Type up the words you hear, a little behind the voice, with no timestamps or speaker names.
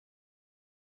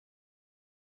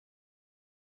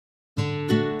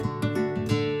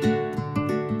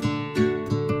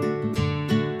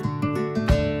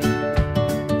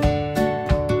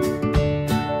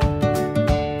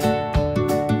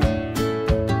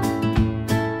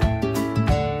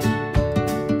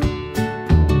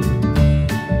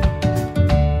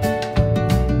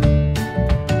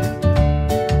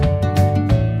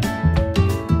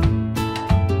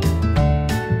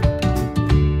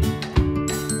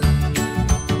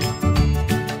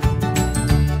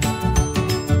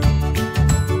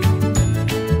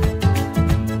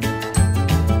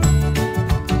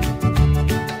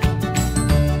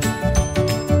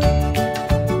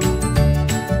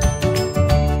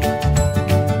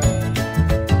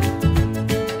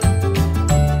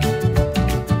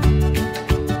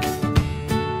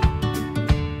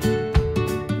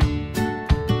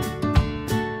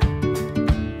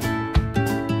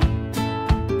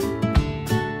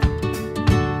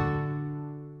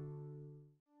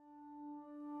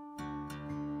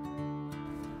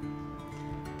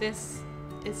This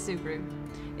is Sugru.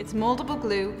 It's moldable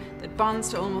glue that bonds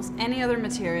to almost any other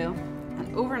material,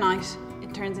 and overnight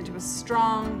it turns into a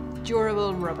strong,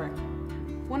 durable rubber.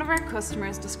 One of our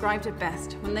customers described it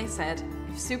best when they said,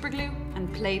 if superglue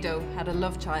and Play-Doh had a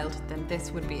love child, then this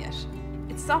would be it.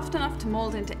 It's soft enough to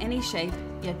mold into any shape,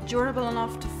 yet durable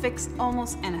enough to fix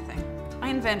almost anything. I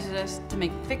invented it to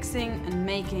make fixing and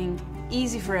making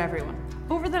easy for everyone.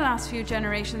 Over the last few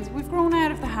generations, we've grown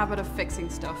out of the habit of fixing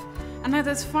stuff, and now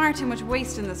there's far too much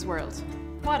waste in this world.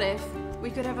 What if we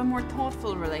could have a more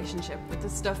thoughtful relationship with the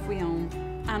stuff we own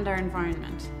and our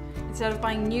environment? Instead of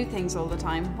buying new things all the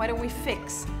time, why don't we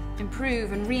fix,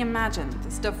 improve and reimagine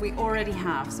the stuff we already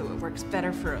have so it works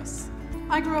better for us?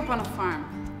 I grew up on a farm,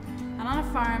 and on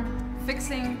a farm,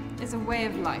 fixing is a way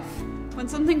of life. When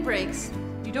something breaks,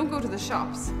 you don't go to the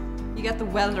shops, you get the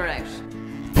welder out.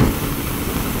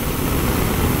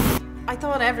 I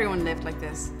thought everyone lived like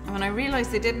this, and when I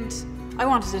realised they didn't, I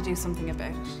wanted to do something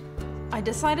about it. I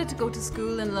decided to go to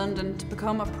school in London to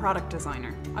become a product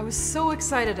designer. I was so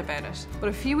excited about it, but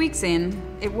a few weeks in,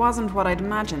 it wasn't what I'd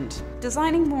imagined.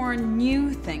 Designing more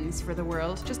new things for the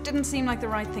world just didn't seem like the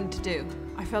right thing to do.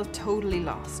 I felt totally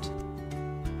lost.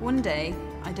 One day,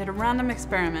 I did a random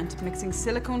experiment mixing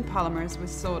silicone polymers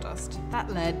with sawdust. That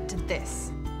led to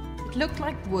this. It looked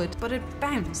like wood, but it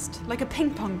bounced like a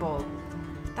ping pong ball.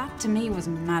 That to me was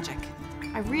magic.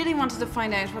 I really wanted to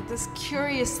find out what this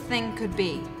curious thing could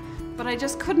be, but I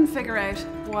just couldn't figure out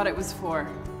what it was for.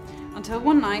 Until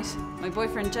one night, my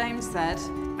boyfriend James said,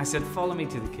 I said, follow me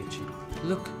to the kitchen.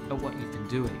 Look at what you've been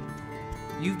doing.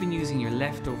 You've been using your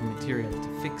leftover material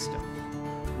to fix stuff.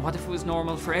 What if it was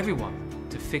normal for everyone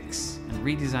to fix and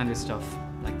redesign their stuff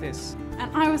like this?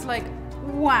 And I was like,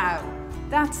 wow,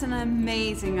 that's an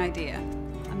amazing idea.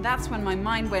 And that's when my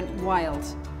mind went wild.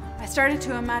 I started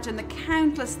to imagine the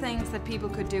countless things that people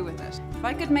could do with it. If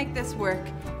I could make this work,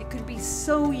 it could be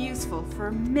so useful for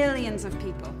millions of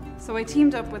people. So I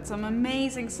teamed up with some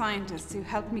amazing scientists who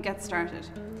helped me get started.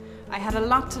 I had a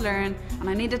lot to learn and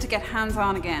I needed to get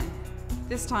hands-on again,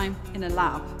 this time in a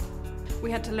lab.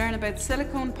 We had to learn about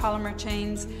silicone polymer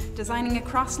chains, designing a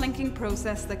cross-linking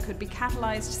process that could be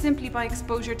catalyzed simply by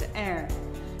exposure to air,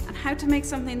 and how to make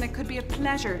something that could be a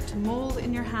pleasure to mold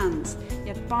in your hands,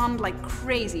 yet bond like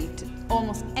crazy to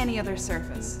almost any other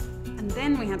surface. And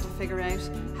then we had to figure out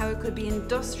how it could be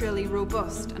industrially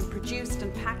robust and produced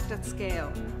and packed at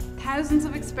scale. Thousands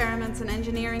of experiments and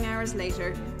engineering hours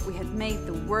later, we had made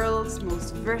the world's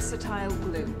most versatile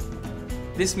glue.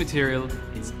 This material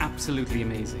is absolutely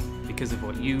amazing because of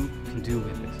what you can do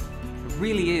with it. It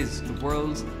really is the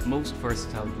world's most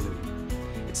versatile glue.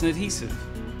 It's an adhesive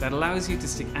that allows you to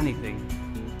stick anything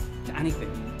to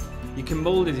anything. You can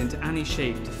mold it into any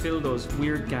shape to fill those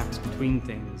weird gaps between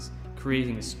things,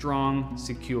 creating a strong,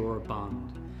 secure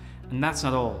bond. And that's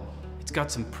not all. It's got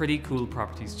some pretty cool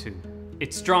properties too.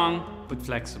 It's strong but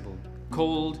flexible,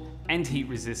 cold and heat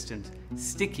resistant,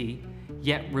 sticky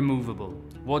yet removable,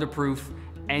 waterproof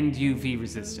and UV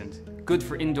resistant, good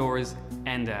for indoors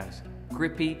and out,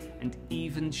 grippy and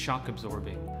even shock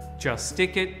absorbing. Just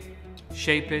stick it,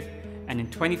 shape it, and in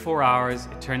 24 hours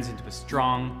it turns into a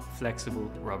strong,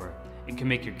 flexible rubber. It can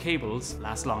make your cables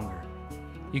last longer.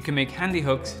 You can make handy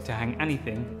hooks to hang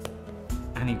anything,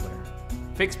 anywhere.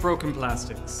 Fix broken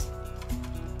plastics.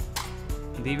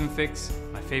 And even fix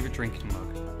my favorite drinking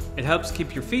mug. It helps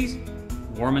keep your feet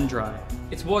warm and dry.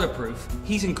 It's waterproof,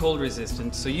 heat and cold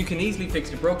resistant, so you can easily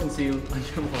fix a broken seal on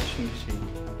your washing machine.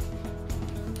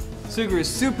 Sugru is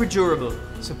super durable,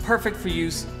 so perfect for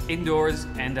use indoors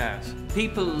and out.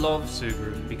 People love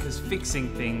Sugru because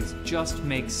fixing things just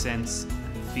makes sense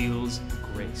and feels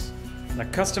great.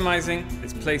 Like customizing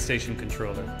this PlayStation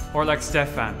controller, or like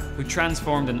Stefan, who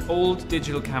transformed an old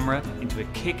digital camera into a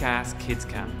kick-ass kids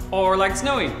cam. Or like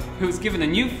Snowy, who was given a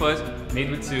new foot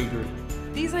made with Sugru.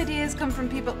 These ideas come from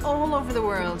people all over the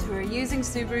world who are using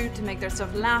Sugru to make their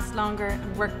stuff last longer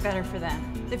and work better for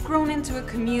them. They've grown into a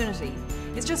community.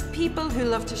 It's just people who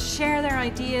love to share their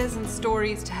ideas and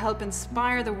stories to help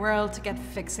inspire the world to get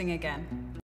fixing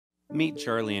again. Meet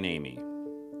Charlie and Amy.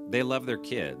 They love their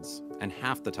kids, and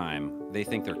half the time, they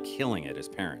think they're killing it as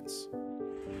parents.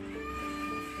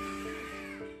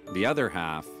 The other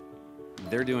half,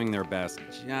 they're doing their best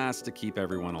just to keep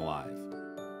everyone alive.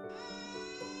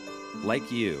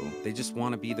 Like you, they just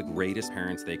want to be the greatest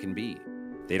parents they can be.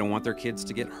 They don't want their kids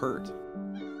to get hurt.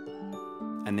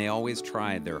 And they always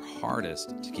try their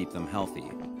hardest to keep them healthy.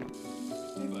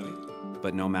 Hey, buddy.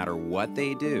 But no matter what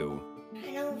they do,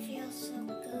 I don't feel so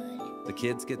good. the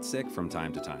kids get sick from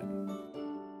time to time.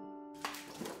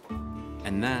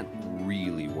 And that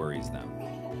really worries them.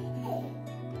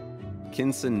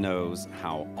 Kinsa knows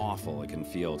how awful it can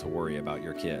feel to worry about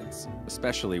your kids,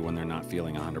 especially when they're not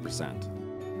feeling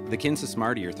 100%. The Kinsa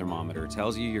Smart Ear thermometer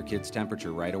tells you your kid's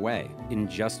temperature right away, in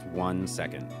just 1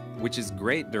 second, which is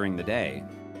great during the day,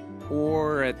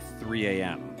 or at 3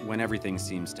 a.m., when everything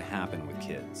seems to happen with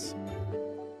kids.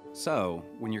 So,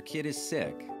 when your kid is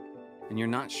sick, and you're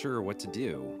not sure what to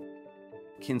do,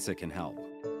 Kinsa can help.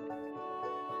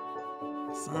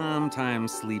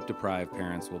 Sometimes sleep-deprived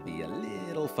parents will be a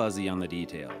little fuzzy on the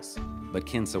details, but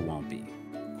Kinsa won't be.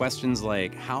 Questions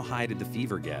like, how high did the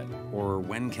fever get, or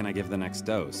when can I give the next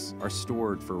dose, are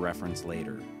stored for reference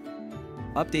later.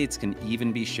 Updates can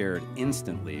even be shared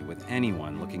instantly with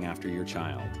anyone looking after your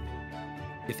child.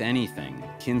 If anything,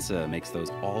 Kinsa makes those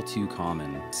all too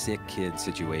common sick kid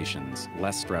situations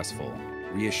less stressful,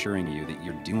 reassuring you that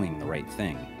you're doing the right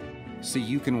thing, so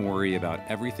you can worry about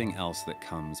everything else that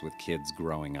comes with kids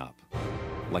growing up,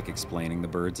 like explaining the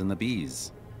birds and the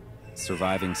bees,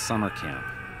 surviving summer camp,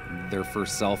 their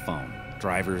first cell phone,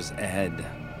 driver's ed,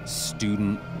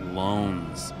 student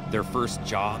loans, their first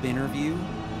job interview,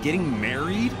 getting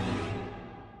married.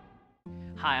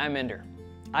 Hi, I'm Ender.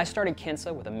 I started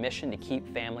Kinsa with a mission to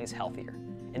keep families healthier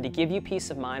and to give you peace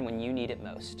of mind when you need it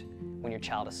most, when your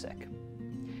child is sick.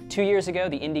 2 years ago,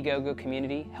 the Indiegogo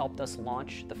community helped us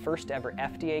launch the first ever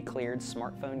FDA-cleared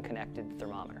smartphone-connected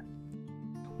thermometer.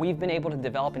 We've been able to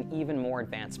develop an even more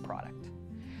advanced product.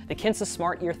 The Kinsa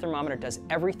Smart Ear Thermometer does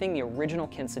everything the original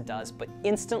Kinsa does, but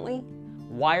instantly,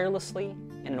 wirelessly,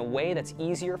 and in a way that's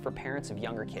easier for parents of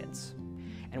younger kids.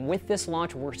 And with this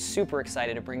launch, we're super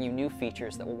excited to bring you new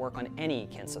features that will work on any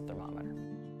Kinsa thermometer.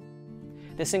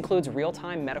 This includes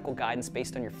real-time medical guidance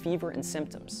based on your fever and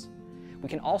symptoms. We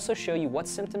can also show you what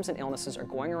symptoms and illnesses are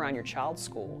going around your child's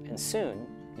school and soon,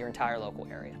 your entire local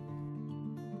area.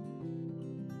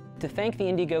 To thank the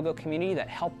Indiegogo community that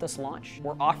helped us launch,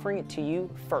 we're offering it to you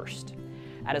first,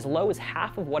 at as low as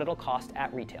half of what it'll cost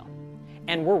at retail.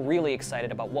 And we're really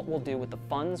excited about what we'll do with the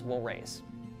funds we'll raise.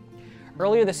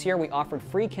 Earlier this year, we offered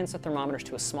free Kinsa thermometers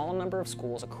to a small number of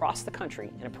schools across the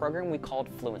country in a program we called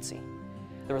Fluency.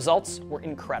 The results were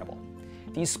incredible.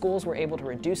 These schools were able to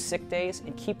reduce sick days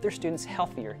and keep their students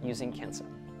healthier using Kinsa.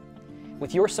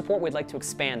 With your support, we'd like to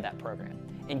expand that program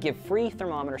and give free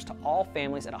thermometers to all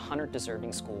families at 100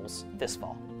 deserving schools this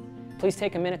fall. Please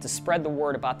take a minute to spread the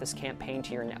word about this campaign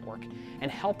to your network and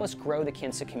help us grow the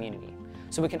Kinsa community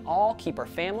so we can all keep our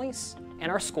families and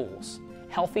our schools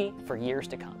healthy for years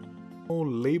to come.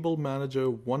 Label Manager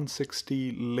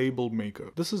 160 Label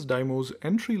Maker. This is Dymo's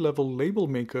entry-level label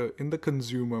maker in the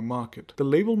consumer market. The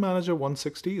Label Manager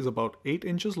 160 is about 8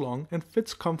 inches long and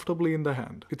fits comfortably in the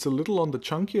hand. It's a little on the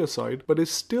chunkier side, but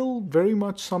is still very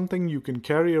much something you can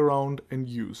carry around and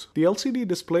use. The LCD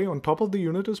display on top of the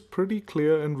unit is pretty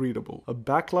clear and readable. A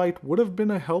backlight would have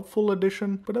been a helpful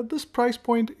addition, but at this price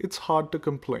point, it's hard to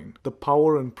complain. The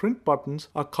power and print buttons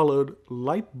are colored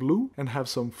light blue and have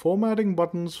some formatting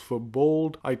buttons for bold,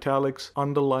 italics,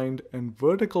 underlined, and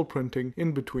vertical printing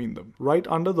in between them. Right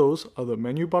under those are the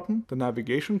menu button, the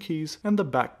navigation keys, and the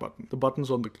back button. The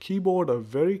buttons on the keyboard are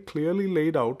very clearly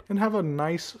laid out and have a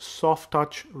nice soft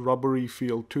touch rubbery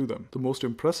feel to them. The most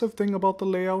impressive thing about the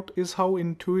layout is how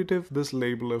intuitive this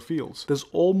labeler feels. There's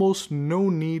almost no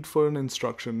need for an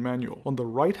instruction manual. On the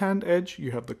right hand edge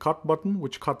you have the cut button,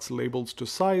 which cuts labels to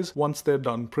size once they're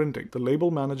done printing. The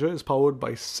label manager is powered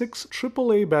by 6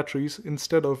 AAA batteries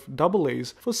instead of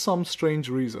AA's for some strange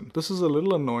reason. This is a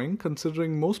little annoying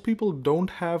considering most people don't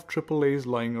have AAA's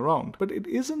lying around, but it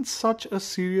isn't such a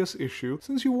serious issue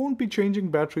since you won't be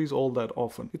changing batteries all that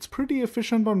often. It's pretty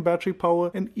efficient on battery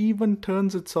power and even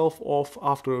turns itself off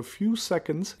after a few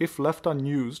seconds if left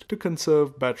unused to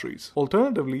conserve batteries.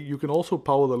 Alternatively, you can also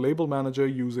power the label manager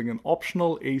using an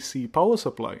optional AC power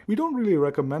supply. We don't really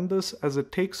recommend this as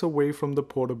it takes away from the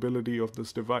portability of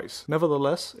this device.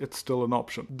 Nevertheless, it's still an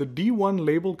option. The D1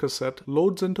 label cassette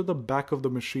loads into the back of the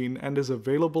machine and is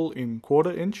available in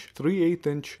 1/4 inch, 3/8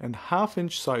 inch, and 1/2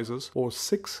 inch sizes, or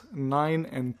 6, 9,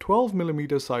 and 12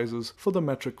 millimeter sizes for the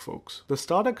metric folks. The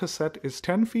starter cassette is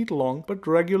 10 feet long, but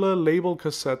regular label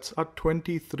cassettes are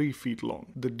 23 feet long.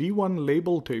 The D1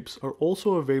 label tapes are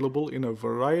also available in a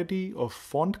variety of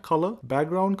font color,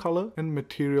 background color, and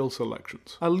material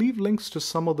selections. I'll leave links to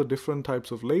some of the different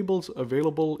types of labels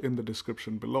available in the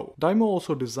description below. Dymo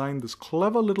also designed this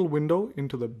clever little window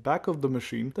into the back of the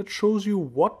machine that shows you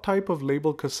what type of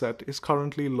label cassette is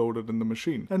currently loaded in the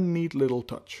machine. A neat little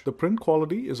touch. The print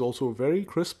quality is also very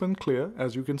crisp and clear,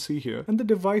 as you can see here, and the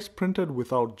device printed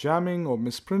without jamming or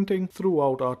misprinting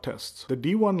throughout our tests. The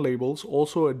D1 labels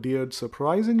also adhered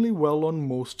surprisingly well on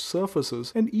most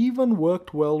surfaces and even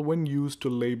worked well when used to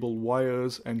label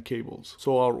wires and cables.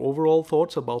 So our overall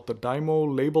thoughts about the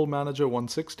Dymo Label Manager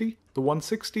 160? The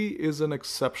 160 is an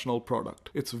exceptional product.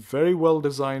 It's very well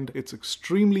designed, it's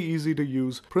extremely easy to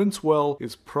use, prints well,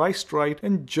 is priced right,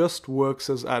 and just works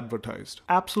as advertised.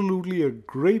 Absolutely a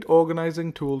great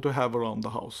organizing tool to have around the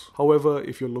house. However,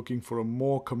 if you're looking for a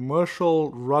more commercial,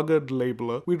 rugged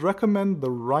labeler, we'd recommend the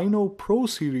Rhino Pro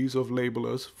series of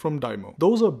labelers from Dymo.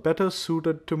 Those are better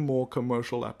suited to more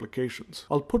commercial applications.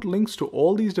 I'll put links to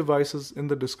all these devices in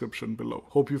the description below.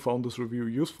 Hope you found this review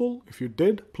useful. If you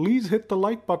did, please hit the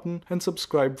like button and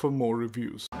subscribe for more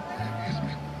reviews.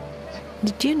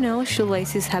 Did you know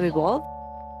shoelaces have evolved?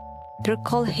 They're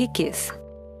called Hickeys.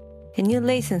 A new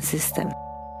lacing system.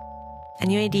 A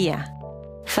new idea.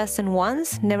 Fasten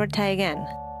once, never tie again.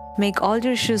 Make all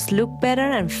your shoes look better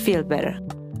and feel better.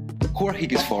 Who are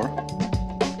Hickeys for?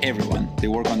 Everyone. They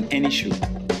work on any shoe.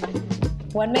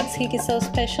 What makes Hickeys so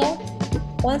special?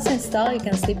 Once installed, you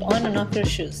can slip on and off your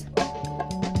shoes.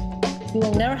 You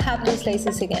will never have loose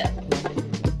laces again.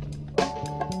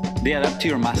 They adapt to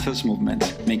your muscles'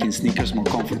 movements, making sneakers more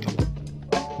comfortable.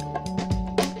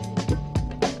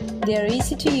 They are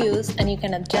easy to use and you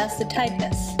can adjust the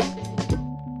tightness.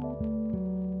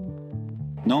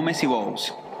 No messy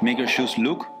bows. Make your shoes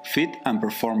look, fit, and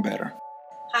perform better.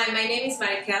 Hi, my name is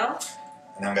Marikel.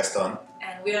 And I'm Gaston.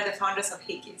 And we are the founders of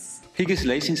Hickeys. Hickeys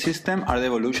lacing system are the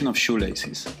evolution of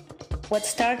shoelaces. What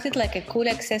started like a cool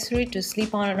accessory to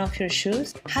slip on and off your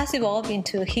shoes has evolved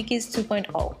into Hickeys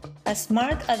 2.0, a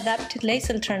smart, adapted lace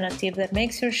alternative that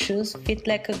makes your shoes fit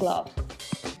like a glove.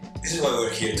 This is why we're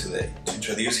here today, to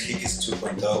introduce Hickeys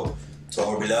 2.0 to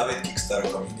our beloved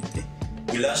Kickstarter community.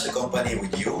 We launched the company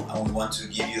with you and we want to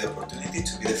give you the opportunity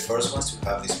to be the first ones to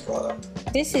have this product.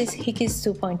 This is Hickeys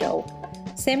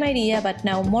 2.0. Same idea, but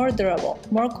now more durable,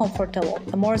 more comfortable,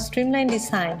 a more streamlined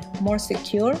design, more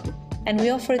secure, and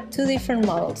we offer two different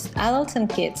models, adults and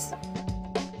kids.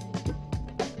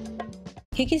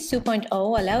 Hickeys 2.0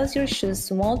 allows your shoes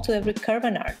to mold to every curve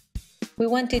and arc. We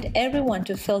wanted everyone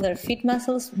to feel their feet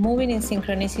muscles moving in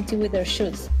synchronicity with their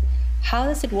shoes. How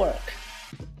does it work?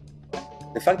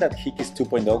 The fact that Hickeys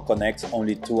 2.0 connects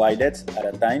only two eyelets at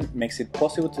a time makes it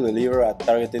possible to deliver a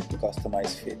targeted,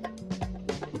 customized fit.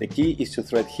 The key is to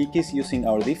thread Hickeys using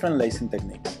our different lacing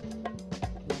techniques.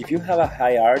 If you have a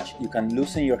high arch, you can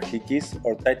loosen your Hickeys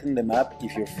or tighten them up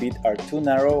if your feet are too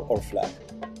narrow or flat.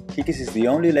 Hickeys is the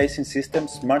only lacing system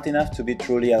smart enough to be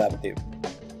truly adaptive.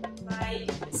 By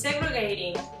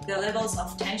segregating the levels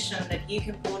of tension that you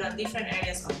can put on different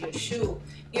areas of your shoe,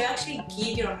 you actually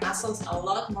give your muscles a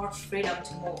lot more freedom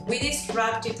to move. We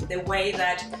disrupted the way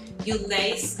that you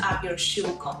lace up your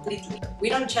shoe completely. We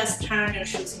don't just turn your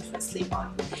shoes into a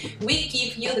slip-on. We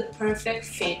give you the perfect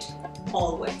fit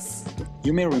always.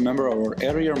 You may remember our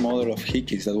earlier model of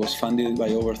Hickeys that was funded by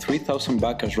over 3,000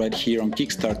 backers right here on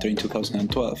Kickstarter in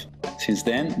 2012. Since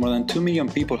then, more than 2 million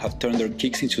people have turned their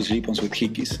kicks into slip-ons with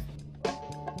Hickeys.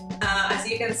 As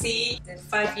you can see,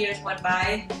 5 years went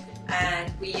by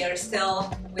and we are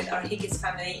still with our Hickeys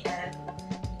family and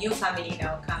new family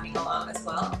now coming along as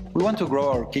well. We want to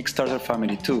grow our Kickstarter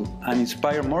family too and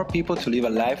inspire more people to live a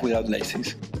life without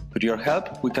laces. With your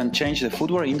help, we can change the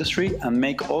footwear industry and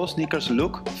make all sneakers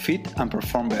look, fit, and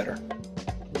perform better.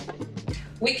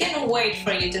 We can't wait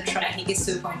for you to try Hickeys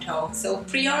 2.0, so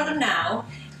pre-order now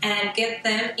and get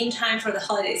them in time for the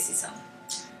holiday season.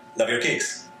 Love your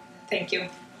kicks! Thank you.